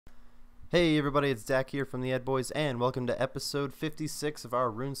Hey everybody, it's Dak here from the Ed Boys, and welcome to episode 56 of our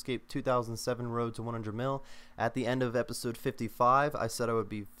RuneScape 2007 Road to 100 Mil. At the end of episode 55, I said I would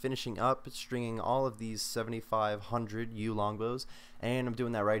be finishing up stringing all of these 7,500 U longbows, and I'm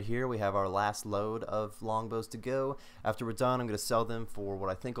doing that right here. We have our last load of longbows to go. After we're done, I'm going to sell them for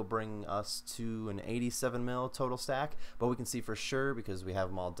what I think will bring us to an 87 mil total stack, but we can see for sure because we have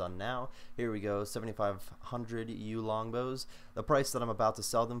them all done now. Here we go, 7,500 U longbows. The price that I'm about to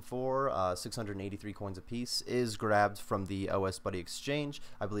sell them for, 683 coins a piece, is grabbed from the OS Buddy exchange.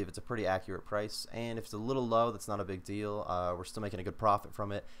 I believe it's a pretty accurate price, and if it's a little low, that's not a big deal. We're still making a good profit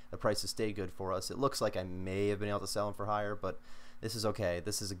from it. The prices stay good for us. It looks like I may have been able to sell them for higher, but this is okay.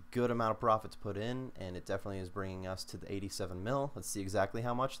 This is a good amount of profit to put in, and it definitely is bringing us to the 87 mil. Let's see exactly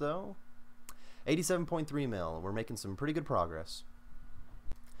how much though. 87.3 mil. We're making some pretty good progress.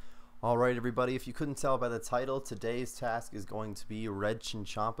 Alright everybody, if you couldn't tell by the title, today's task is going to be Red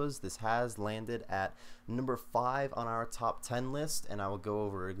Chinchompas. This has landed at number 5 on our top 10 list, and I will go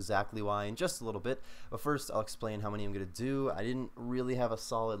over exactly why in just a little bit. But first, I'll explain how many I'm going to do. I didn't really have a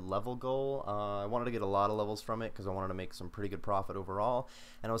solid level goal. I wanted to get a lot of levels from it because I wanted to make some pretty good profit overall.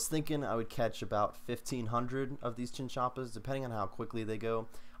 And I was thinking I would catch about 1,500 of these Chinchompas, depending on how quickly they go.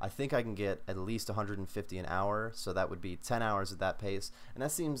 I think I can get at least 150 an hour, so that would be 10 hours at that pace, and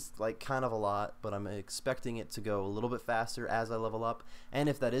that seems like kind of a lot, but I'm expecting it to go a little bit faster as I level up. And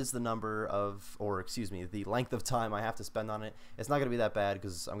if that is the number of, or excuse me, the length of time I have to spend on it, it's not going to be that bad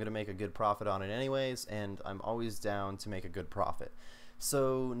because I'm going to make a good profit on it anyways, and I'm always down to make a good profit.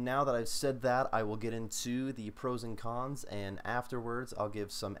 So now that I've said that, I will get into the pros and cons, and afterwards I'll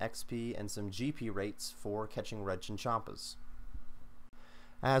give some XP and some GP rates for catching Red Chinchompas.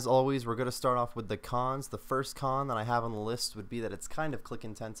 As always, we're going to start off with the cons. The first con that I have on the list would be that it's kind of click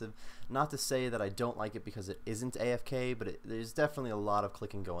intensive. Not to say that I don't like it because it isn't AFK, but there's definitely a lot of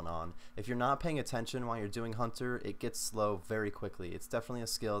clicking going on. If you're not paying attention while you're doing Hunter, it gets slow very quickly. It's definitely a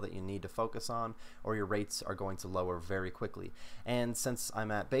skill that you need to focus on, or your rates are going to lower very quickly. And since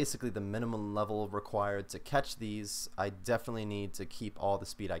I'm at basically the minimum level required to catch these, I definitely need to keep all the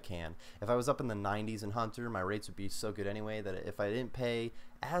speed I can. If I was up in the 90s in Hunter, my rates would be so good anyway that if I didn't pay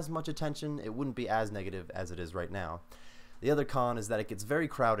as much attention, it wouldn't be as negative as it is right now. The other con is that it gets very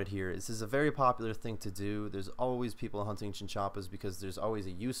crowded here. This is a very popular thing to do. There's always people hunting Chinchompas because there's always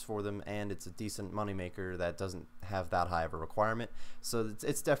a use for them, and it's a decent moneymaker that doesn't have that high of a requirement. So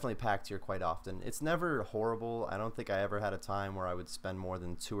it's definitely packed here quite often. It's never horrible. I don't think I ever had a time where I would spend more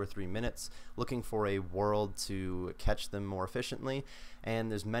than 2 or 3 minutes looking for a world to catch them more efficiently.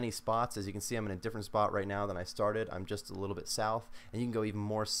 And there's many spots. As you can see, I'm in a different spot right now than I started. I'm just a little bit south, and you can go even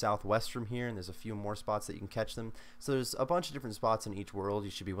more southwest from here, and there's a few more spots that you can catch them. So there's a bunch of different spots in each world.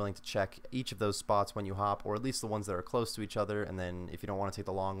 You should be willing to check each of those spots when you hop, or at least the ones that are close to each other, and then if you don't want to take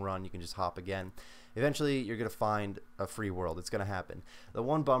the long run, you can just hop again. Eventually, you're going to find a free world. It's going to happen. The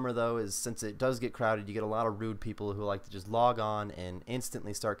one bummer, though, is since it does get crowded, you get a lot of rude people who like to just log on and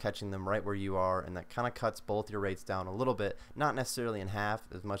instantly start catching them right where you are, and that kind of cuts both your rates down a little bit. Not necessarily in half,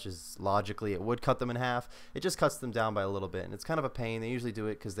 as much as logically it would cut them in half. It just cuts them down by a little bit, and it's kind of a pain. They usually do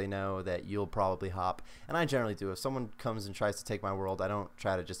it because they know that you'll probably hop, and I generally do. If someone comes and tries to take my world, I don't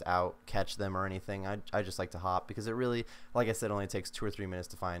try to just out catch them or anything. I just like to hop because it really, like I said, only takes 2 or 3 minutes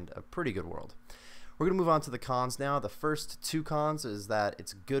to find a pretty good world. We're going to move on to the cons now. The first 2 cons is that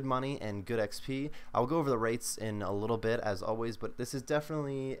it's good money and good XP. I'll go over the rates in a little bit as always, but this is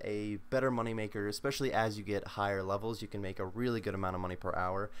definitely a better money maker, especially as you get higher levels. You can make a really good amount of money per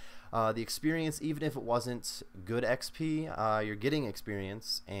hour. The experience, even if it wasn't good XP, you're getting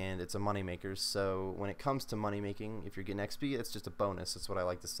experience and it's a money maker. So when it comes to money making, if you're getting XP, it's just a bonus. That's what I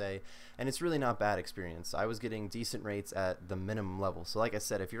like to say. And it's really not bad experience. I was getting decent rates at the minimum level. So like I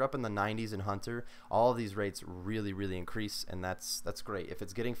said, if you're up in the 90s in Hunter, all of these rates really increase, and that's great. If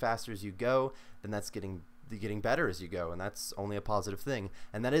it's getting faster as you go, then that's getting better as you go, and that's only a positive thing.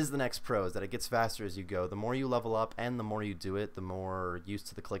 And that is the next pro, is that it gets faster as you go. The more you level up and the more you do it, the more used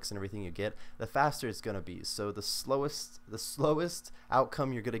to the clicks and everything you get, the faster it's gonna be. So the slowest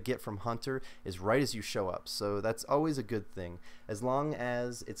outcome you're gonna get from Hunter is right as you show up. So that's always a good thing. As long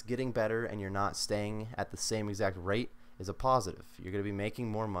as it's getting better and you're not staying at the same exact rate is a positive. You're gonna be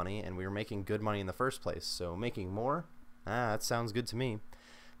making more money, and we were making good money in the first place. So making more, that sounds good to me.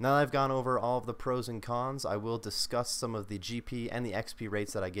 Now that I've gone over all of the pros and cons, I will discuss some of the GP and the XP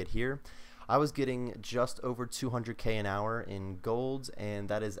rates that I get here. I was getting just over 200k an hour in golds, and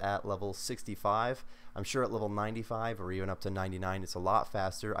that is at level 65. I'm sure at level 95 or even up to 99 it's a lot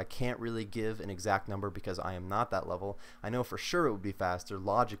faster. I can't really give an exact number because I am not that level. I know for sure it would be faster.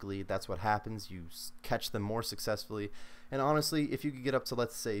 Logically, that's what happens. You catch them more successfully. And honestly, if you could get up to,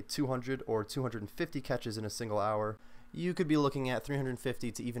 let's say, 200 or 250 catches in a single hour, you could be looking at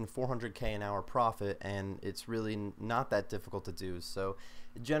 350 to even 400k an hour profit, and it's really not that difficult to do. So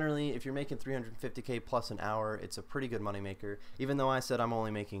generally, if you're making 350k plus an hour, it's a pretty good moneymaker. Even though I said I'm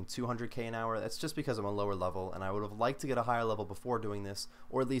only making 200k an hour, that's just because I'm a lower level, and I would have liked to get a higher level before doing this,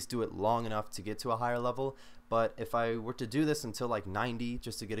 or at least do it long enough to get to a higher level. But if I were to do this until like 90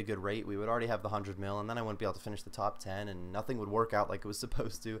 just to get a good rate, we would already have the 100 mil, and then I wouldn't be able to finish the top 10, and nothing would work out like it was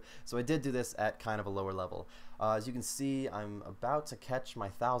supposed to. So I did do this at kind of a lower level. As you can see, I'm about to catch my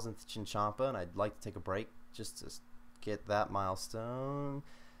 1000th Chinchompa, and I'd like to take a break just to get that milestone.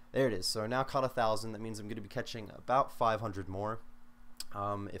 There it is. So I now caught 1,000. That means I'm going to be catching about 500 more.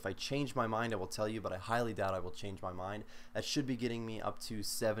 If I change my mind, I will tell you, but I highly doubt I will change my mind. That should be getting me up to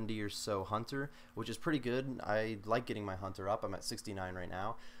 70 or so hunter, which is pretty good. I like getting my hunter up. I'm at 69 right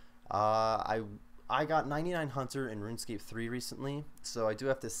now. I got 99 hunter in RuneScape 3 recently, so I do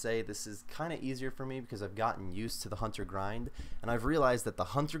have to say this is kind of easier for me because I've gotten used to the hunter grind, and I've realized that the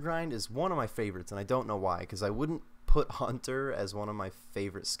hunter grind is one of my favorites, and I don't know why, because I wouldn't put hunter as one of my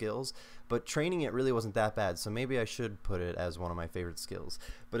favorite skills, but training it really wasn't that bad, so maybe I should put it as one of my favorite skills.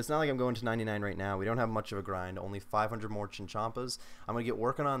 But it's not like I'm going to 99 right now. We don't have much of a grind, only 500 more Chinchompas. I'm going to get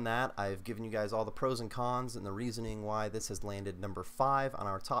working on that. I've given you guys all the pros and cons and the reasoning why this has landed number 5 on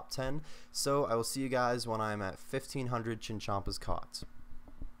our top 10, so I will see you guys when I'm at 1,500 Chinchompas caught.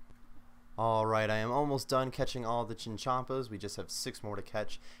 Alright, I am almost done catching all the Chinchompas. We just have 6 more to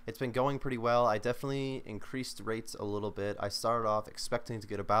catch. It's been going pretty well. I definitely increased rates a little bit. I started off expecting to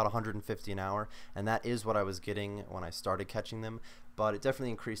get about 150 an hour, and that is what I was getting when I started catching them. But it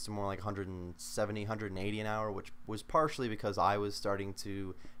definitely increased to more like 170, 180 an hour, which was partially because I was starting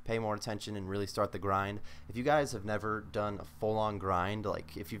to pay more attention and really start the grind. If you guys have never done a full-on grind,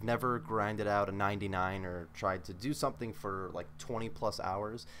 like if you've never grinded out a 99 or tried to do something for like 20 plus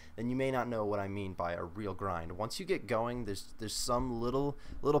hours, then you may not know what I mean by a real grind. Once you get going, there's some little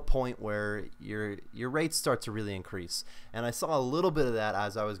point where your rates start to really increase, and I saw a little bit of that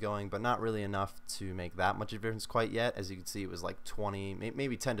as I was going, but not really enough to make that much of a difference quite yet. As you can see, it was like 20,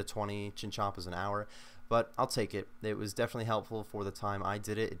 maybe 10 to 20 Chinchompas an hour. But I'll take it. It was definitely helpful for the time I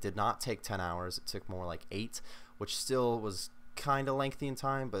did it. It did not take 10 hours. It took more like 8, which still was kind of lengthy in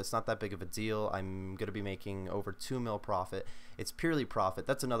time, but it's not that big of a deal. I'm going to be making over 2 mil profit. It's purely profit.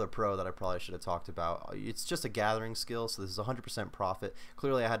 That's another pro that I probably should have talked about. It's just a gathering skill, so this is 100% profit.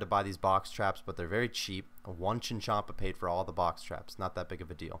 Clearly I had to buy these box traps, but they're very cheap. 1 Chinchompa paid for all the box traps. Not that big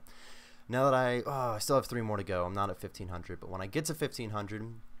of a deal. Now that I still have 3 more to go. I'm not at 1,500, but when I get to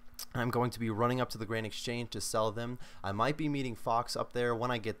 1,500, I'm going to be running up to the Grand Exchange to sell them. I might be meeting Fox up there when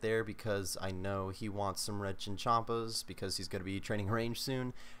I get there because I know he wants some red Chinchompas because he's going to be training range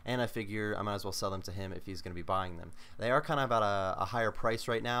soon, and I figure I might as well sell them to him if he's going to be buying them. They are kind of at a higher price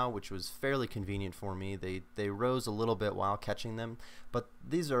right now, which was fairly convenient for me. They rose a little bit while catching them, but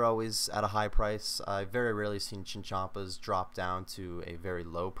these are always at a high price. I've very rarely seen Chinchompas drop down to a very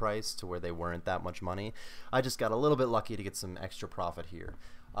low price to where they weren't that much money. I just got a little bit lucky to get some extra profit here.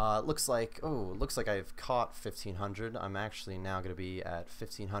 Looks like I've caught 1,500. I'm actually now going to be at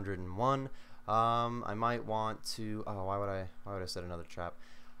 1,501. I might want to. Oh, why would I set another trap?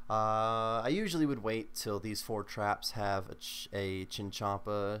 I usually would wait till these 4 traps have a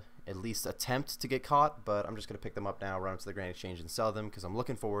Chinchompa at least attempt to get caught, but I'm just going to pick them up now, run up to the Grand Exchange, and sell them because I'm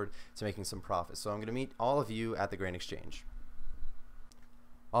looking forward to making some profit. So I'm going to meet all of you at the Grand Exchange.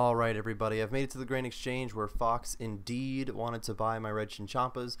 Alright everybody, I've made it to the Grand Exchange where Fox indeed wanted to buy my red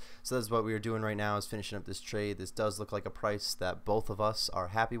Chinchompas, so that's what we are doing right now, is finishing up this trade. This does look like a price that both of us are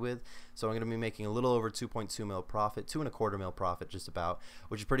happy with, so I'm going to be making a little over 2.2 mil profit, 2.25 mil profit just about,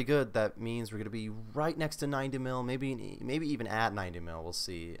 which is pretty good. That means we're going to be right next to 90 mil, maybe even at 90 mil, we'll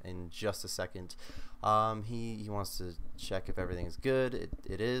see in just a second. He wants to check if everything's good.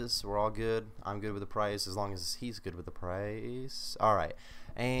 It is. We're all good. I'm good with the price as long as he's good with the price. Alright.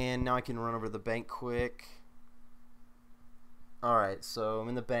 And now I can run over to the bank quick. Alright, so I'm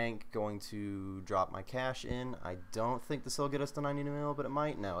in the bank going to drop my cash in. I don't think this will get us to 90 mil, but it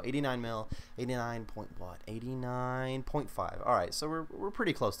might. No, 89 mil. 89 point what? 89.5. Alright, so we're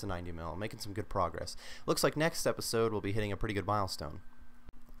pretty close to 90 mil, making some good progress. Looks like next episode we'll be hitting a pretty good milestone.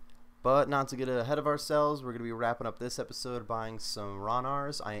 But not to get ahead of ourselves, we're going to be wrapping up this episode buying some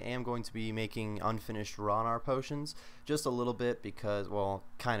Ronars. I am going to be making unfinished Ronar potions, just a little bit because, well,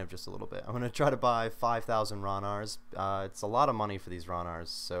 kind of just a little bit. I'm going to try to buy 5,000 Ronars. It's a lot of money for these Ronars,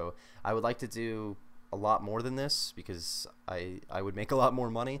 so I would like to do a lot more than this because I would make a lot more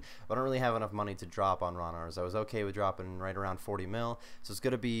money, but I don't really have enough money to drop on Ronars. I was okay with dropping right around 40 mil, so it's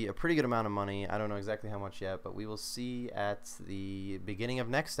going to be a pretty good amount of money. I don't know exactly how much yet, but we will see at the beginning of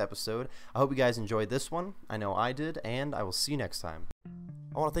next episode. I hope you guys enjoyed this one. I know I did, and I will see you next time.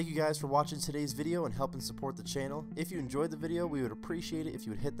 I want to thank you guys for watching today's video and helping support the channel. If you enjoyed the video, we would appreciate it if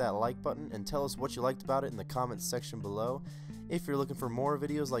you would hit that like button and tell us what you liked about it in the comments section below. If you're looking for more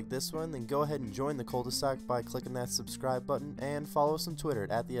videos like this one, then go ahead and join the cul-de-sac by clicking that subscribe button and follow us on Twitter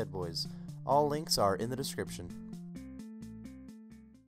at @TheEdBoys. All links are in the description.